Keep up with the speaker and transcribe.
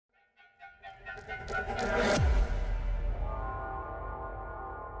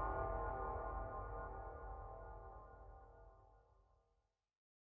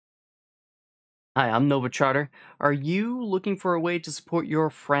Hi, I'm Nova Charter. Are you looking for a way to support your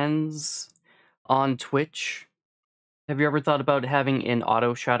friends on Twitch? Have you ever thought about having an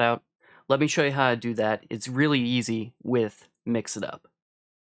auto shoutout? Let me show you how to do that. It's really easy with Mix It Up.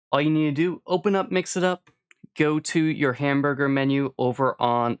 All you need to do, open up Mix It Up, go to your hamburger menu over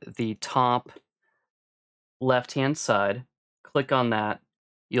on the top left-hand side, click on that.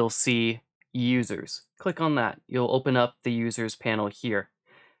 You'll see users. Click on that. You'll open up the users panel here.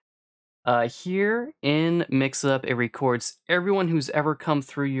 Here in Mixup, it records everyone who's ever come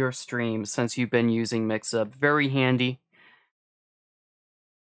through your stream since you've been using Mixup. Very handy.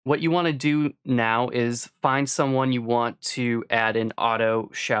 What you want to do now is find someone you want to add an auto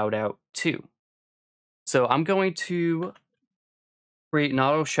shout out to. So I'm going to create an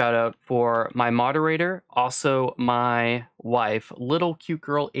auto shout out for my moderator, also my wife, Little Cute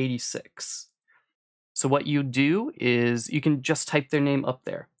Girl 86. So what you do is you can just type their name up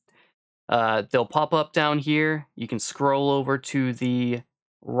there. They'll pop up down here. You can scroll over to the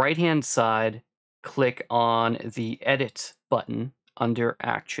right-hand side, click on the Edit button under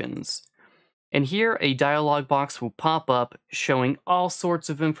Actions. And here, a dialog box will pop up showing all sorts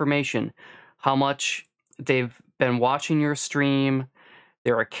of information. How much they've been watching your stream,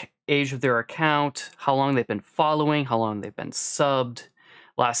 their age of their account, how long they've been following, how long they've been subbed,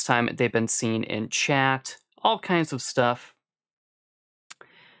 last time they've been seen in chat, all kinds of stuff.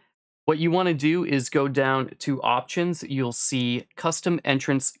 What you want to do is go down to options. You'll see custom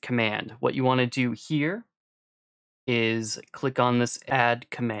entrance command. What you want to do here is click on this add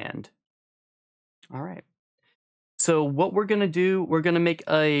command. All right. So what we're going to do, we're going to make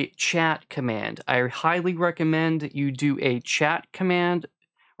a chat command. I highly recommend you do a chat command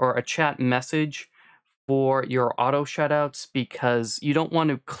or a chat message for your auto shoutouts because you don't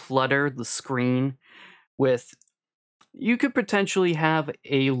want to clutter the screen with. You could potentially have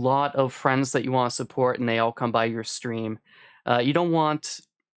a lot of friends that you want to support and they all come by your stream. You don't want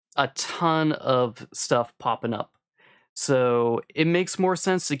a ton of stuff popping up. So it makes more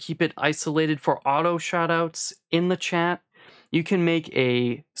sense to keep it isolated for auto shoutouts in the chat. You can make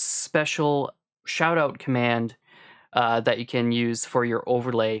a special shoutout command that you can use for your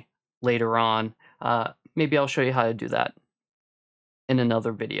overlay later on. Maybe I'll show you how to do that in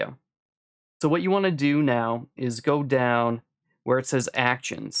another video. So what you want to do now is go down where it says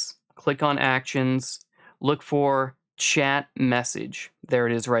Actions. Click on Actions. Look for Chat Message. There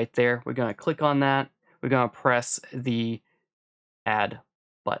it is right there. We're going to click on that. We're going to press the Add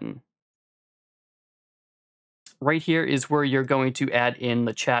button. Right here is where you're going to add in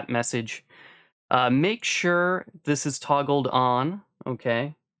the chat message. Make sure this is toggled on,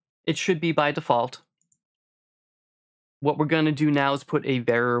 okay? It should be by default. What we're going to do now is put a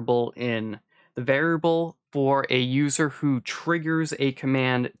variable in. The variable for a user who triggers a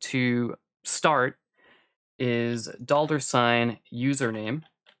command to start is $username.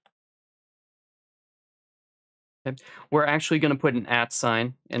 Okay. We're actually going to put an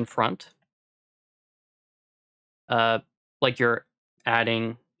 @ in front. Like you're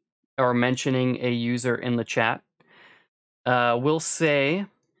adding or mentioning a user in the chat. We'll say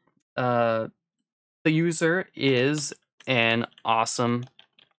the user is an awesome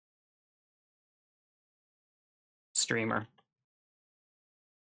streamer.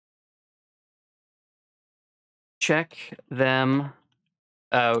 Check them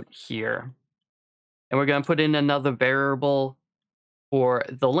out here. And we're going to put in another variable for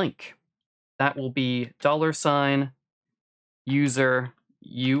the link. That will be $user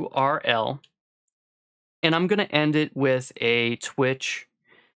URL. And I'm going to end it with a Twitch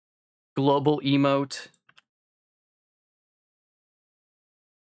global emote.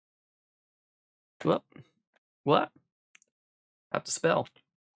 What? Have to spell.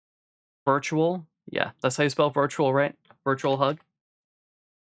 Virtual. Yeah, that's how you spell virtual, right? Virtual hug.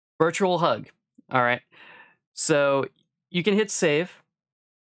 Virtual hug. All right. So you can hit save.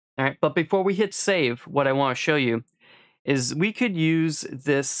 All right. But before we hit save, what I want to show you is we could use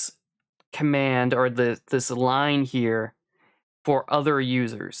this command or this line here for other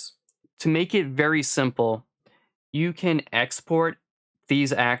users. To make it very simple, you can export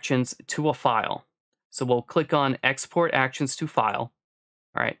these actions to a file. So we'll click on Export Actions to File.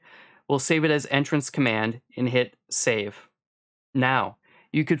 All right. We'll save it as entrance command and hit save. Now,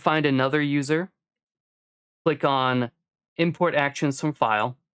 you could find another user, click on Import Actions from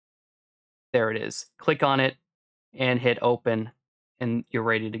File. There it is. Click on it and hit open, and you're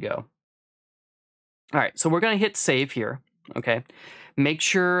ready to go. All right, so we're going to hit save here, okay? Make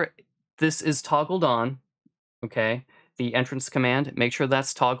sure this is toggled on, okay? The entrance command, make sure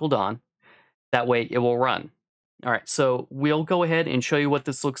that's toggled on. That way it will run. All right, so we'll go ahead and show you what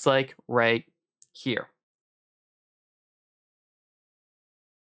this looks like right here.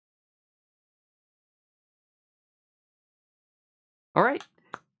 All right,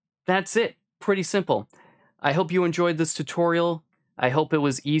 that's it. Pretty simple. I hope you enjoyed this tutorial. I hope it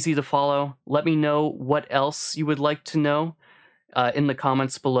was easy to follow. Let me know what else you would like to know in the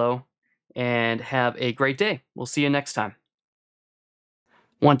comments below, and have a great day. We'll see you next time.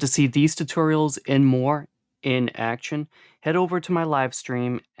 Want to see these tutorials and more in action? Head over to my live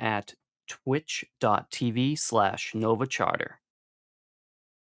stream at twitch.tv/novacharter.